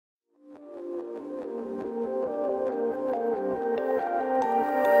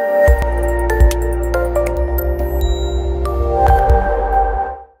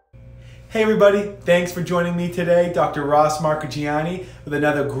everybody, thanks for joining me today. Dr. Ross Marcogiani with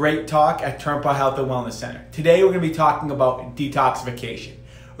another great talk at Turnpaugh Health and Wellness Center. Today we're going to be talking about detoxification.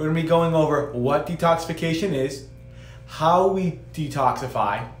 We're going to be going over what detoxification is, how we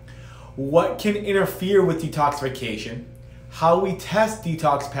detoxify, what can interfere with detoxification, how we test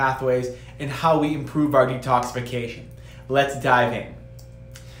detox pathways, and how we improve our detoxification. Let's dive in.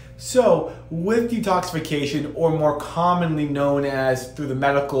 So, with detoxification, or more commonly known as through the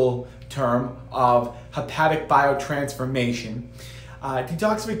medical term of hepatic biotransformation,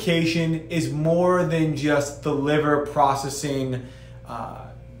 detoxification is more than just the liver processing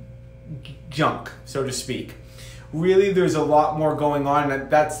junk, so to speak. Really, there's a lot more going on, and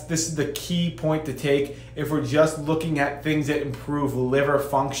this is the key point to take. If we're just looking at things that improve liver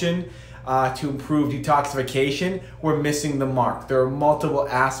function to improve detoxification, we're missing the mark. There are multiple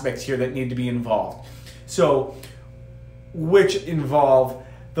aspects here that need to be involved. So, which involve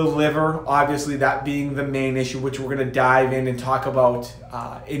the liver, obviously that being the main issue, which we're going to dive in and talk about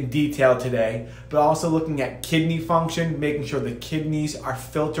in detail today, but also looking at kidney function, making sure the kidneys are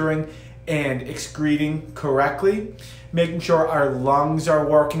filtering and excreting correctly, making sure our lungs are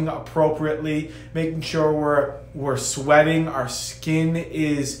working appropriately, making sure we're sweating, our skin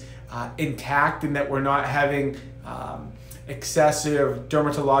is intact and that we're not having excessive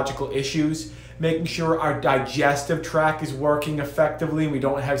dermatological issues, making sure our digestive tract is working effectively and we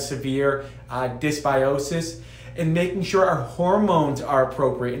don't have severe dysbiosis, and making sure our hormones are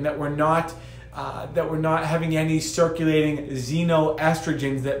appropriate and that we're not having any circulating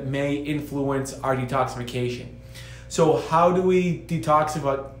xenoestrogens that may influence our detoxification. So how do we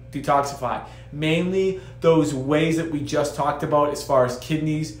detoxify? Mainly those ways that we just talked about as far as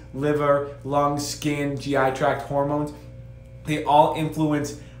kidneys, liver, lungs, skin, GI tract, hormones. They all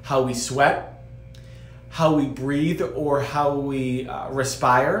influence how we sweat, how we breathe or how we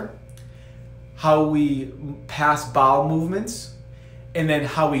respire, how we pass bowel movements, and then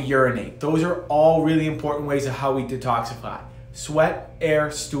how we urinate. Those are all really important ways of how we detoxify. Sweat,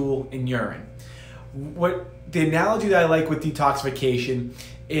 air, stool, and urine. The analogy that I like with detoxification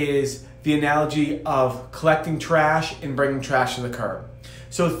is the analogy of collecting trash and bringing trash to the curb.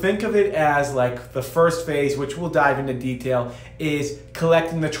 So think of it as like the first phase, which we'll dive into detail, is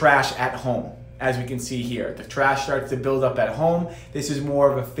collecting the trash at home. As we can see here, the trash starts to build up at home. This is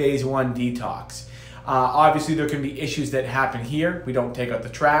more of a phase 1 detox. Obviously, there can be issues that happen here. We don't take out the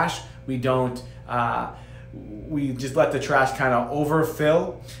trash. We just let the trash kind of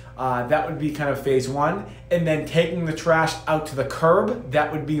overfill. That would be kind of phase 1. And then taking the trash out to the curb,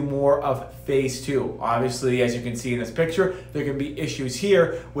 that would be more of phase 2. Obviously, as you can see in this picture, there can be issues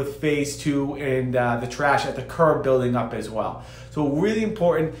here with phase 2 and the trash at the curb building up as well. So really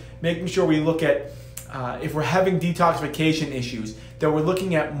important, making sure we look at, if we're having detoxification issues, that we're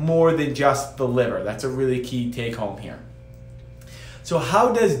looking at more than just the liver. That's a really key take home here. So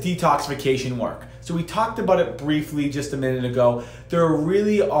how does detoxification work? So we talked about it briefly just a minute ago. There are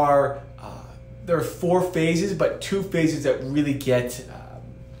 4 phases, but 2 phases that really get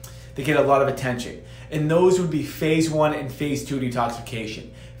a lot of attention. And those would be phase 1 and phase 2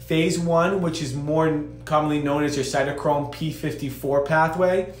 detoxification. Phase 1, which is more commonly known as your cytochrome P54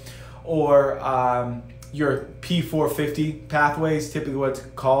 pathway, or your P450 pathway is typically what it's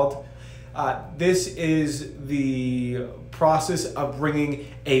called. This is the process of bringing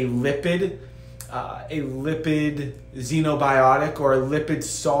a lipid xenobiotic or a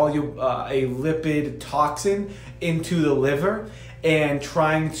lipid toxin into the liver and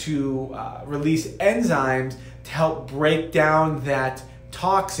trying to release enzymes to help break down that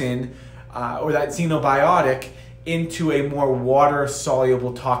toxin or that xenobiotic into a more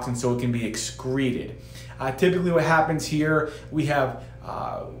water-soluble toxin so it can be excreted. Typically what happens here, we have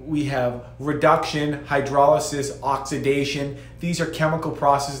reduction, hydrolysis, oxidation. These are chemical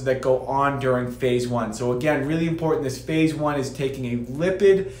processes that go on during phase 1. So again, really important, this phase 1 is taking a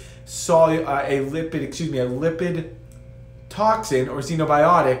lipid toxin or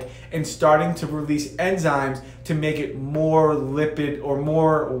xenobiotic and starting to release enzymes to make it more lipid or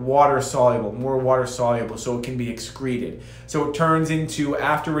more water soluble so it can be excreted. So it turns into,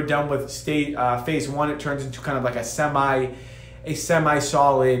 after we're done with phase 1, it turns into kind of like a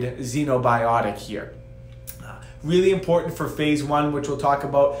semi-solid xenobiotic here. Really important for phase 1, which we'll talk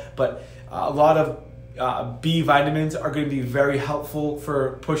about, but a lot of B vitamins are going to be very helpful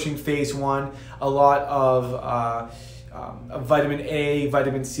for pushing phase 1. A lot of vitamin A,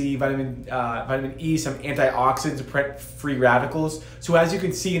 vitamin C, vitamin E, some antioxidants to prevent free radicals. So as you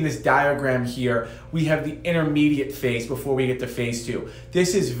can see in this diagram here, we have the intermediate phase before we get to phase 2.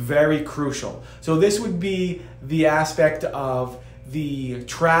 This is very crucial. So this would be the aspect of the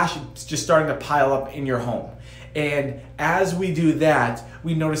trash is just starting to pile up in your home. And as we do that,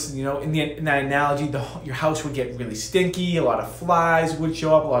 we notice, you know, in that analogy, your house would get really stinky, a lot of flies would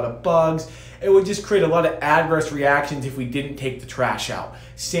show up, a lot of bugs. It would just create a lot of adverse reactions if we didn't take the trash out.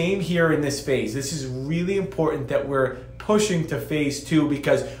 Same here in this phase. This is really important that we're pushing to phase 2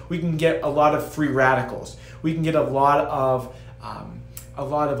 because we can get a lot of free radicals. We can get a lot of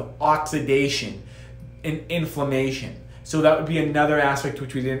oxidation and inflammation. So that would be another aspect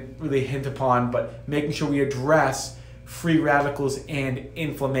which we didn't really hint upon, but making sure we address free radicals and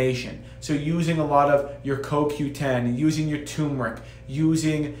inflammation. So using a lot of your CoQ10, using your turmeric,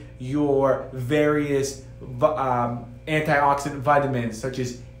 using your various antioxidant vitamins such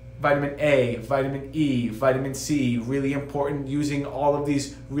as vitamin A, vitamin E, vitamin C, really important, using all of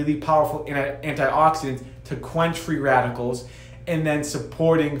these really powerful antioxidants to quench free radicals, and then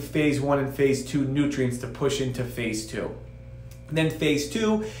supporting phase 1 and phase 2 nutrients to push into phase 2. And then phase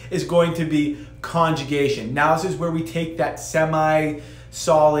 2 is going to be conjugation. Now this is where we take that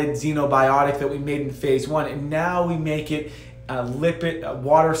semi-solid xenobiotic that we made in phase 1, and now we make it lipid,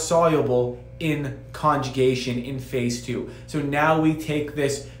 water soluble in conjugation in phase 2. So now we take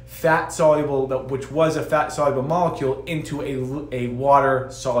this fat soluble, which was a fat soluble molecule, into a water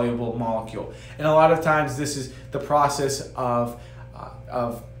soluble molecule. And a lot of times this is the process of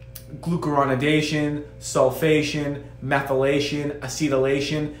glucuronidation, sulfation, methylation,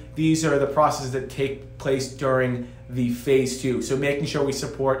 acetylation. These are the processes that take place during the phase 2. So making sure we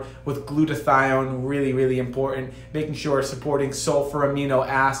support with glutathione, really, really important. Making sure we're supporting sulfur amino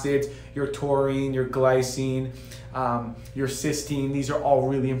acids, your taurine, your glycine, your cystine. These are all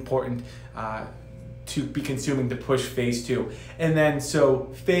really important to be consuming to push phase 2. And then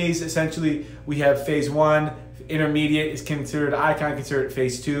so phase, essentially we have phase 1, intermediate is considered, I kind of consider it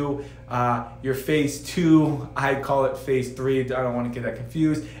phase 2. Your phase 2, I call it phase 3, I don't want to get that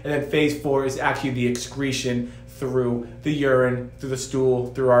confused. And then phase 4 is actually the excretion through the urine, through the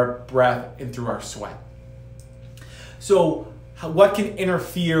stool, through our breath, and through our sweat. So what can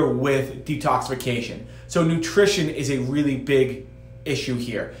interfere with detoxification? So nutrition is a really big issue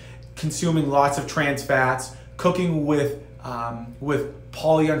here. Consuming lots of trans fats, cooking with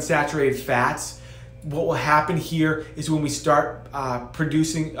polyunsaturated fats. What will happen here is when we start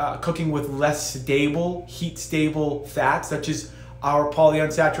cooking with less stable, heat stable fats, such as our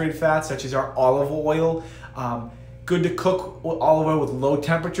polyunsaturated fats, such as our olive oil. Good to cook olive oil with low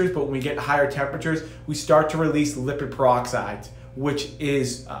temperatures, but when we get higher temperatures, we start to release lipid peroxides, which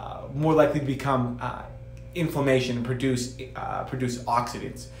is more likely to become inflammation and produce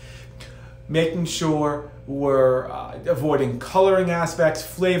oxidants. Making sure we're avoiding coloring aspects,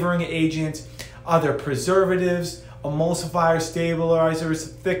 flavoring agents, other preservatives, emulsifiers,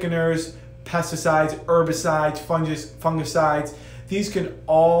 stabilizers, thickeners, pesticides, herbicides, fungicides. These can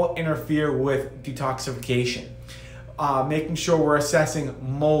all interfere with detoxification. Making sure we're assessing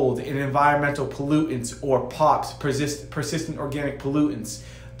mold and environmental pollutants or POPs, persistent organic pollutants.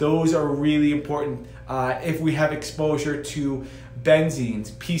 Those are really important if we have exposure to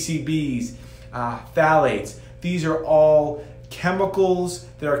benzenes, PCBs, phthalates. These are all chemicals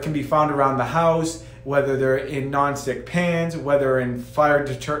that can be found around the house, whether they're in non-stick pans, whether in fire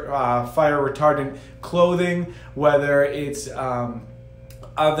retardant clothing, whether it's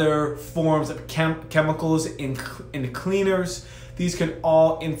other forms of chemicals in cleaners. These can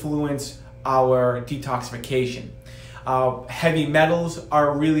all influence our detoxification. Heavy metals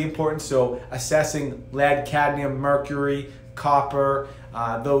are really important, so assessing lead, cadmium, mercury, copper,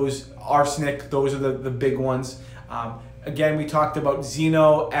 those arsenic, those are the big ones. Again, we talked about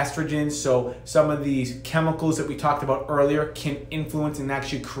xenoestrogens, so some of these chemicals that we talked about earlier can influence and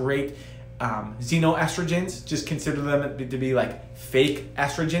actually create xenoestrogens. Just consider them to be like fake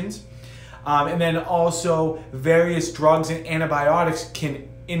estrogens. And then also various drugs and antibiotics can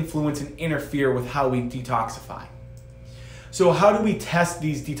influence and interfere with how we detoxify. So how do we test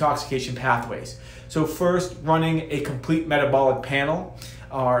these detoxification pathways? So first, running a complete metabolic panel,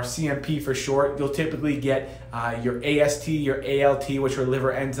 or CMP for short. You'll typically get your AST, your ALT, which are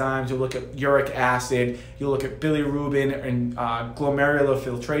liver enzymes. You'll look at uric acid. You'll look at bilirubin and glomerular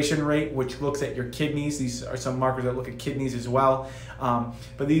filtration rate, which looks at your kidneys. These are some markers that look at kidneys as well.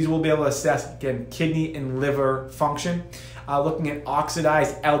 But these will be able to assess, again, kidney and liver function. Looking at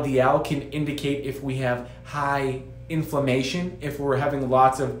oxidized LDL can indicate if we have high inflammation, if we're having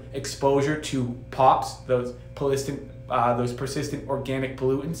lots of exposure to POPs, those persistent organic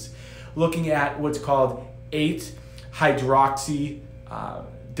pollutants. Looking at what's called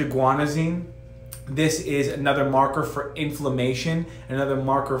 8-hydroxy-deguanosine. This is another marker for inflammation, another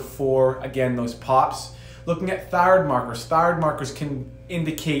marker for, again, those POPs. Looking at thyroid markers. Thyroid markers can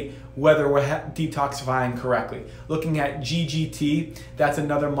indicate whether we're detoxifying correctly. Looking at GGT, that's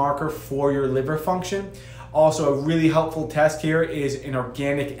another marker for your liver function. Also, a really helpful test here is an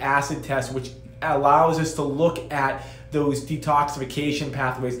organic acid test, which allows us to look at those detoxification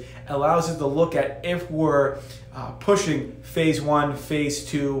pathways, allows us to look at if we're pushing phase 1, phase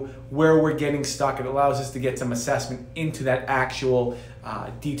 2, where we're getting stuck. It allows us to get some assessment into that actual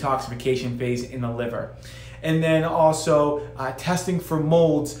detoxification phase in the liver. And then also testing for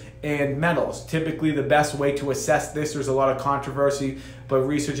molds and metals. Typically the best way to assess this, there's a lot of controversy, but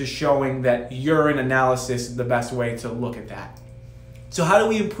research is showing that urine analysis is the best way to look at that. So how do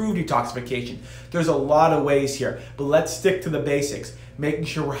we improve detoxification? There's a lot of ways here, but let's stick to the basics. Making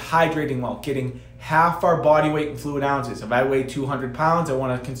sure we're hydrating well, getting half our body weight in fluid ounces. If I weigh 200 pounds, I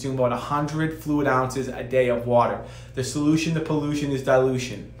want to consume about 100 fluid ounces a day of water. The solution to pollution is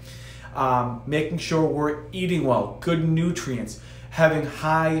dilution. Making sure we're eating well, good nutrients, having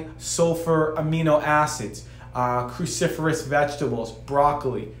high sulfur amino acids, cruciferous vegetables,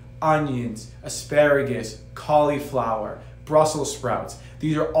 broccoli, onions, asparagus, cauliflower, Brussels sprouts.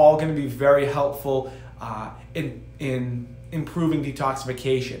 These are all going to be very helpful in improving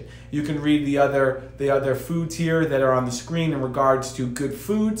detoxification. You can read the other foods here that are on the screen in regards to good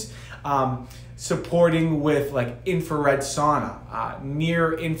foods. Supporting with like infrared sauna.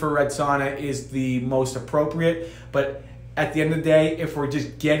 Near infrared sauna is the most appropriate, but at the end of the day, if we're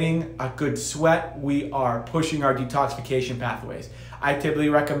just getting a good sweat, we are pushing our detoxification pathways. I typically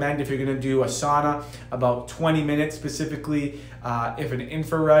recommend, if you're going to do a sauna, about 20 minutes specifically. If an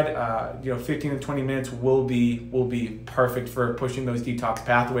infrared, 15 to 20 minutes will be perfect for pushing those detox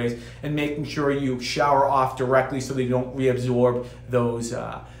pathways and making sure you shower off directly so they don't reabsorb those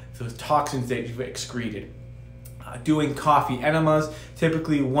toxins that you've excreted. Doing coffee enemas,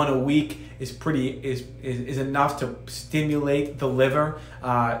 typically one a week, is enough to stimulate the liver.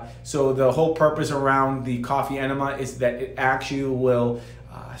 So the whole purpose around the coffee enema is that it actually will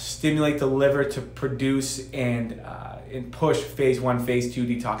stimulate the liver to produce and push phase 1, phase 2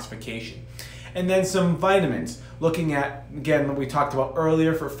 detoxification. And then some vitamins. Looking at, again, what we talked about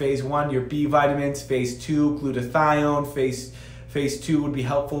earlier for phase 1, your B vitamins, phase 2, glutathione, Phase 2 would be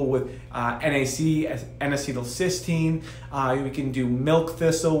helpful with NAC, N-acetylcysteine. We can do milk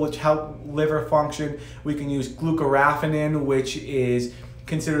thistle, which help liver function. We can use glucoraphanin, which is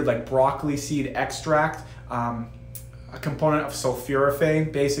considered like broccoli seed extract, a component of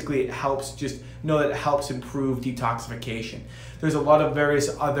sulforaphane. Basically, it helps, just know that it helps improve detoxification. There's a lot of various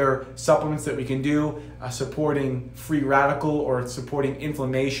other supplements that we can do, supporting free radical or supporting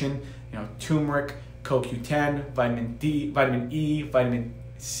inflammation, turmeric, CoQ10, vitamin D, vitamin E, vitamin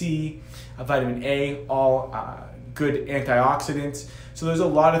C, vitamin A, all good antioxidants. So there's a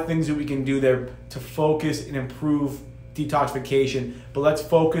lot of things that we can do there to focus and improve detoxification, but let's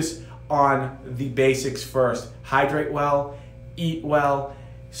focus on the basics first. Hydrate well, eat well,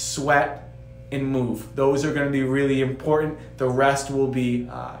 sweat, and move. Those are going to be really important. The rest will be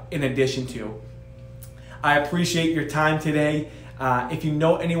in addition to. I appreciate your time today. If you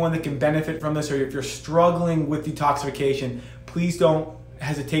know anyone that can benefit from this, or if you're struggling with detoxification, please don't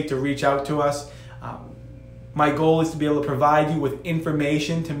hesitate to reach out to us. My goal is to be able to provide you with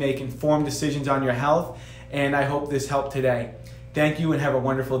information to make informed decisions on your health, and I hope this helped today. Thank you and have a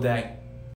wonderful day.